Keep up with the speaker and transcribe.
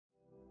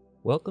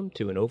Welcome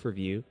to an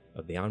overview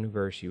of the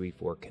Omniverse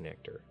UE4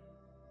 connector.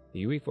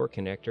 The UE4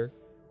 connector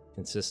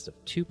consists of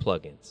two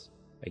plugins,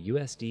 a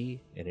USD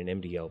and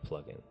an MDL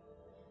plugin.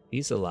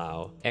 These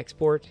allow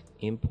export,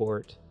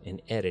 import,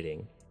 and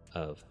editing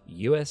of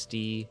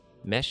USD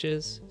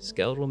meshes,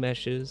 skeletal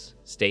meshes,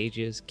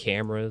 stages,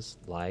 cameras,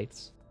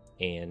 lights,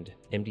 and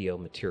MDL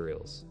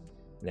materials.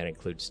 And that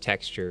includes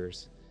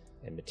textures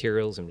and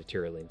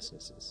material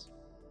instances.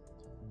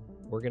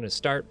 We're going to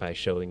start by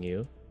showing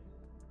you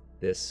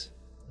this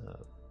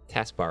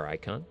taskbar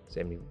icon, it's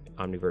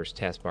Omniverse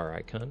taskbar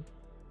icon.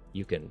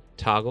 You can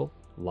toggle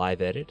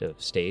live edit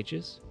of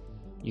stages.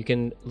 You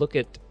can look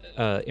at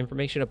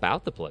information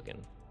about the plugin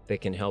that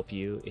can help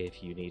you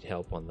if you need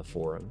help on the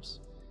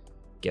forums,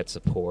 get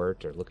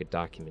support, or look at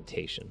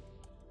documentation.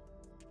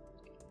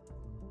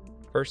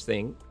 First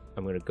thing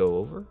I'm going to go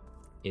over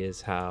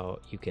is how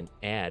you can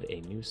add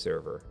a new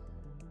server.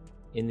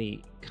 In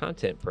the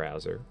content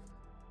browser,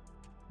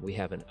 we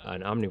have an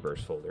Omniverse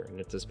folder, and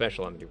it's a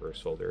special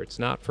Omniverse folder. It's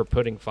not for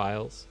putting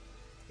files.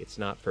 It's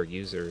not for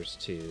users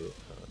to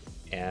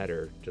add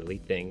or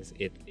delete things.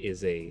 It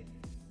is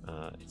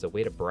it's a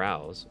way to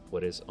browse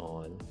what is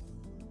on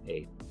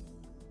a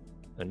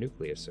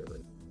Nucleus server.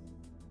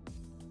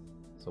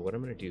 So what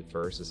I'm going to do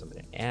first is I'm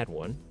going to add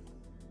one.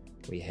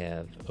 We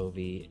have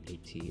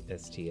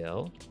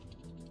OVATSTL,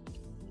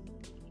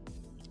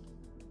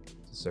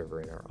 it's a server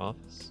in our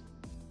office.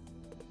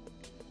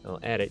 I'll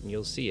add it and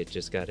you'll see it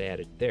just got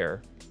added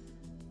there.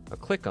 I'll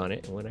click on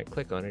it, and when I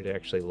click on it, it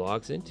actually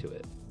logs into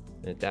it.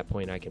 And at that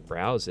point I can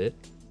browse it.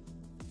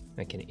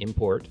 I can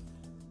import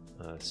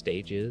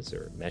stages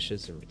or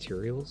meshes or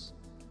materials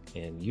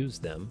and use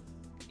them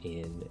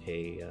in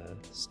a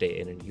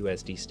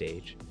USD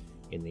stage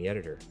in the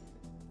editor.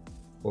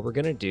 What we're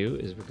going to do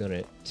is we're going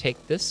to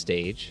take this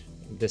stage,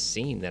 this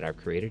scene that I've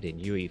created in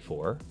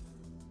UE4,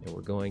 and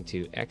we're going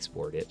to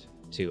export it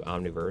to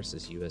Omniverse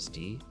as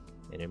USD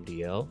and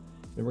MDL.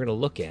 And we're going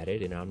to look at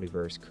it in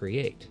Omniverse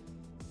Create.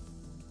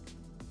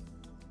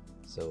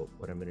 So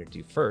what I'm going to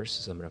do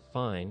first is I'm going to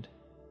find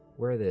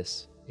where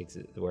this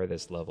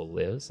level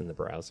lives in the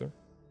browser.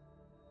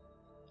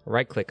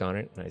 Right click on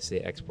it and I say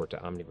export to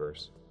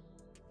Omniverse.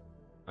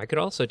 I could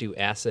also do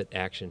asset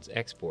actions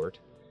export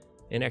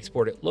and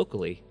export it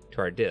locally to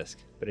our disk,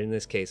 but in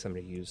this case I'm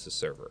going to use the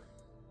server.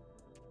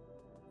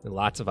 There are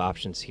lots of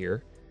options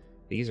here.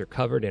 These are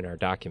covered in our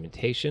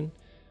documentation.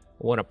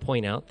 I want to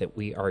point out that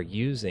we are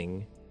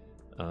using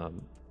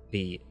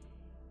the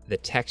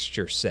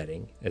texture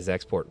setting as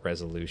export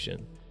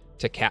resolution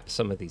to cap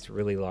some of these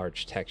really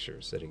large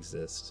textures that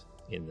exist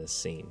in this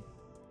scene.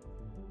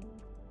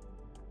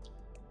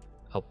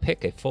 I'll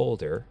pick a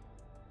folder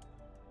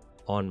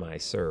on my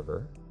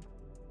server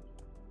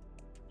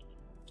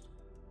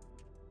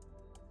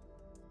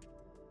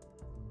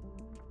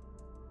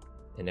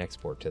and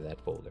export to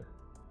that folder.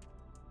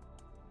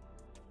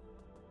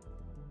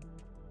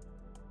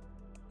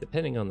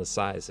 Depending on the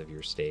size of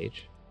your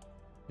stage,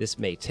 this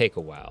may take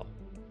a while.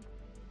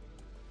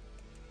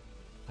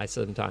 I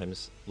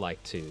sometimes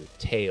like to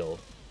tail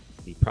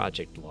the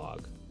project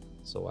log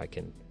so I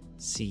can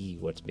see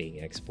what's being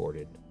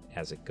exported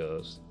as it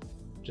goes,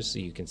 just so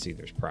you can see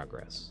there's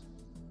progress.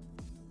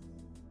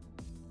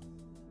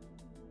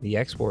 The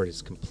export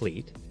is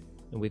complete,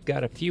 and we've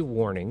got a few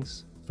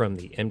warnings from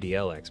the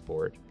MDL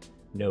export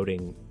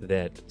noting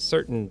that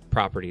certain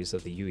properties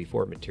of the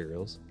UE4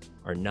 materials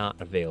are not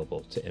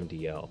available to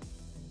MDL.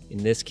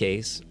 In this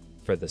case,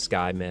 for the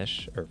sky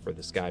mesh or for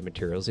the sky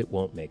materials, it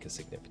won't make a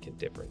significant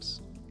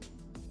difference.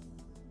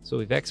 So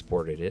we've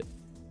exported it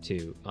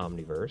to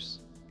Omniverse.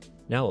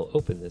 Now we'll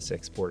open this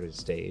exported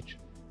stage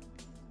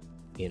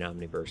in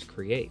Omniverse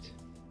Create.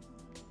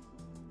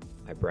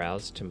 I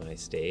browse to my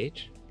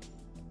stage.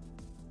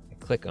 I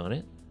click on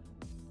it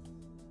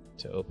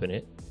to open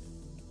it.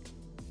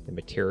 The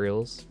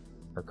materials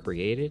are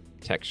created,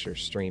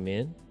 textures stream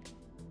in.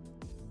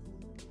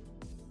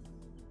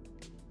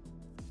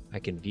 I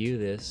can view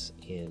this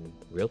in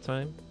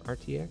real-time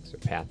RTX or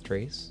path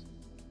trace.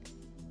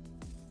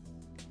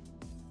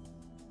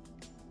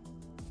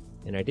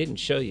 And I didn't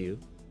show you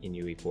in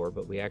UE4,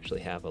 but we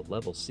actually have a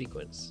level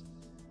sequence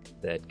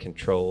that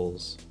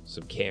controls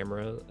a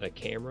camera,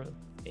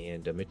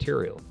 and a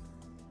material.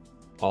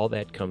 All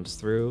that comes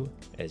through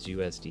as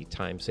USD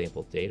time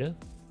sample data.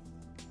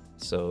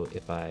 So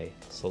if I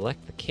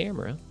select the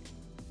camera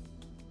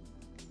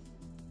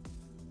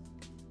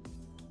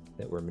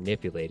that we're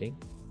manipulating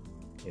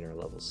in our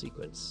level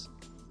sequence,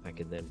 I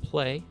can then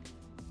play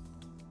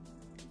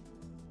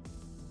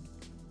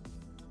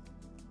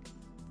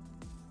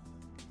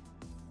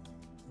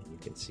and you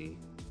can see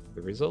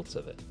the results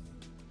of it,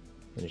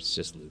 and it's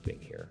just looping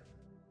here.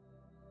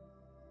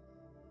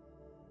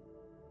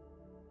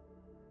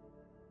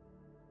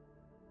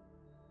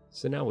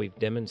 So now we've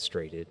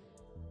demonstrated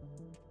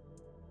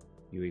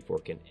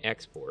UE4 can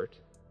export.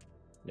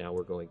 Now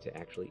we're going to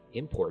actually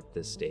import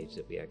this stage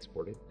that we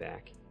exported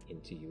back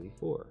into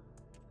UE4.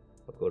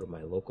 I'll go to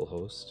my local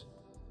host,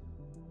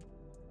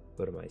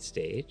 go to my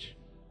stage,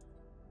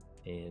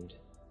 and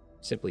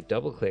simply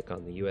double click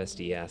on the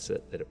USD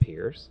asset that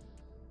appears.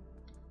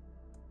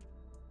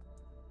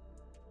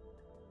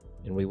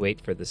 and we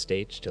wait for the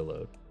stage to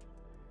load.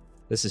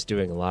 This is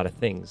doing a lot of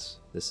things.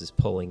 This is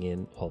pulling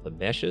in all the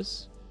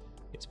meshes,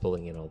 it's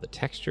pulling in all the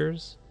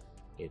textures,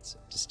 it's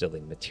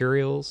distilling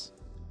materials,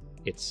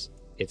 it's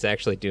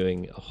actually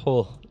doing a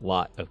whole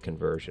lot of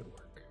conversion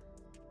work.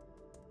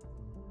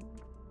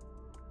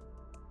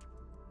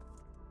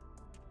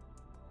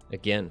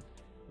 Again,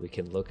 we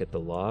can look at the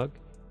log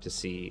to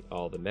see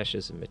all the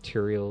meshes and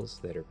materials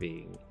that are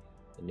being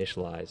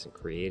initialized and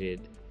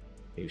created,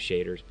 new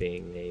shaders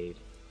being made.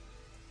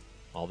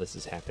 All this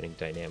is happening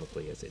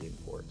dynamically as it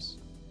imports.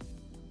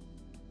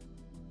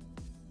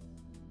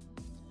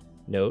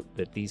 Note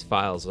that these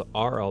files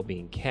are all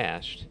being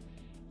cached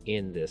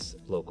in this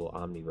local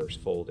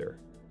Omniverse folder.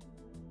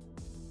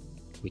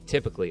 We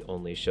typically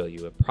only show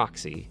you a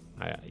proxy,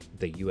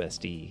 the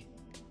USD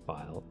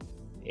file,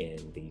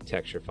 and the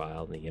texture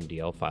file and the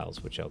MDL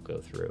files, which I'll go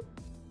through.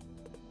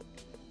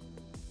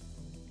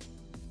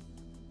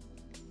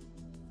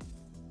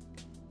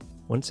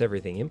 Once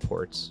everything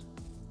imports,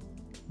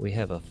 we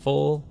have a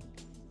full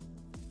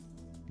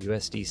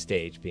USD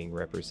stage being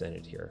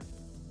represented here.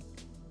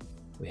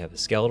 We have a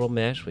skeletal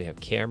mesh, we have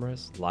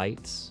cameras,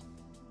 lights,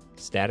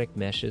 static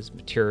meshes,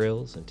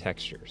 materials, and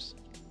textures.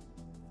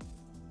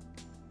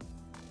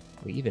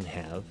 We even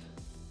have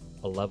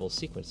a level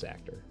sequence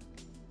actor.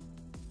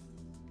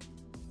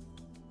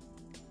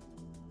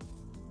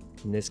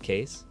 In this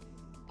case,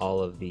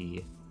 all of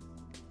the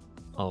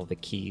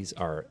keys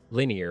are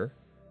linear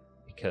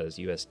because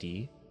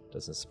USD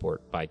doesn't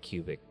support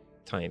bicubic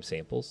time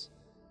samples,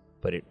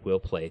 but it will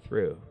play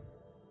through.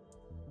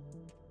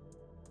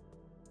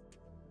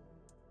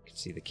 You can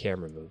see the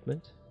camera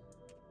movement.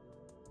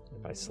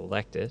 If I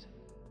select it,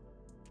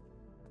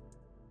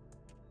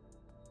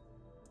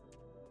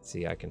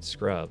 see, I can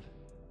scrub,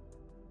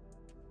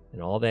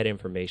 and all that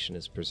information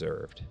is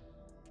preserved.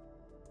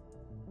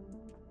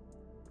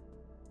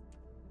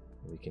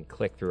 We can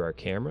click through our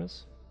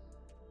cameras.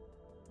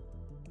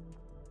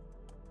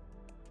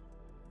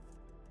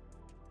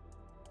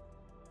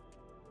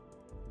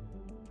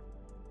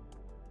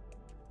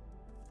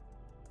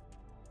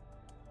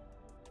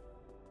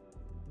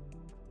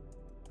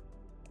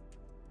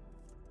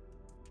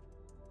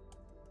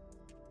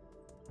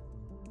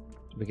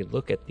 We can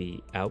look at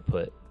the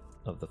output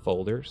of the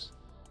folders.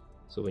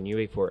 So when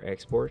UE4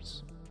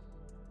 exports,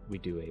 we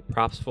do a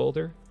props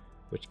folder,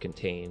 which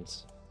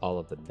contains all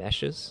of the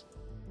meshes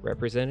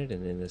represented,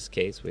 and in this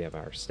case we have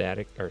our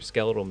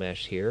skeletal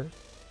mesh here,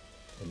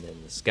 and then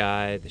the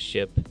sky, the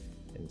ship,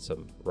 and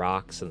some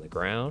rocks and the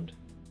ground.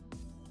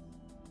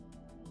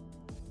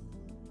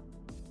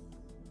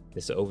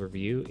 This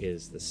overview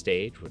is the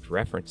stage, which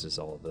references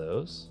all of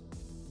those.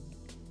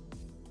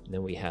 And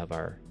then we have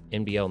our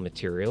MDL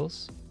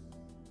materials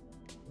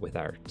with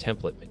our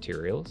template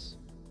materials,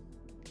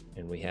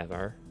 and we have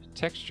our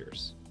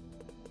textures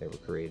that were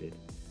created.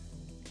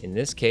 In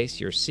this case,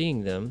 you're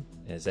seeing them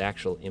as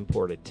actual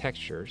imported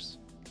textures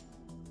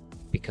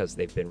because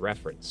they've been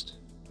referenced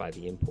by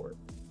the import.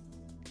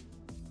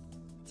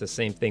 It's the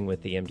same thing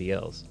with the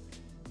MDLs.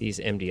 These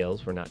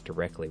MDLs were not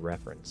directly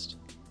referenced.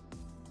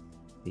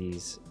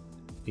 These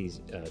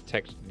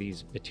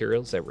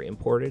materials that were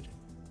imported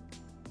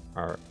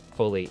are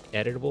fully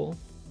editable,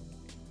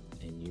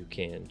 and you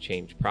can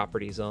change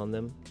properties on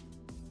them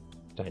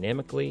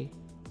dynamically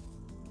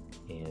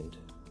and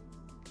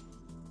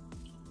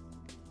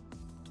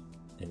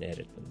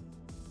edit them.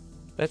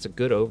 That's a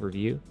good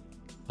overview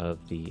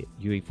of the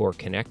UE4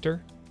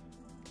 connector,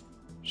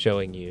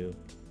 showing you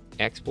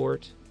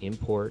export,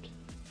 import,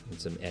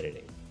 and some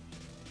editing.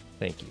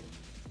 Thank you.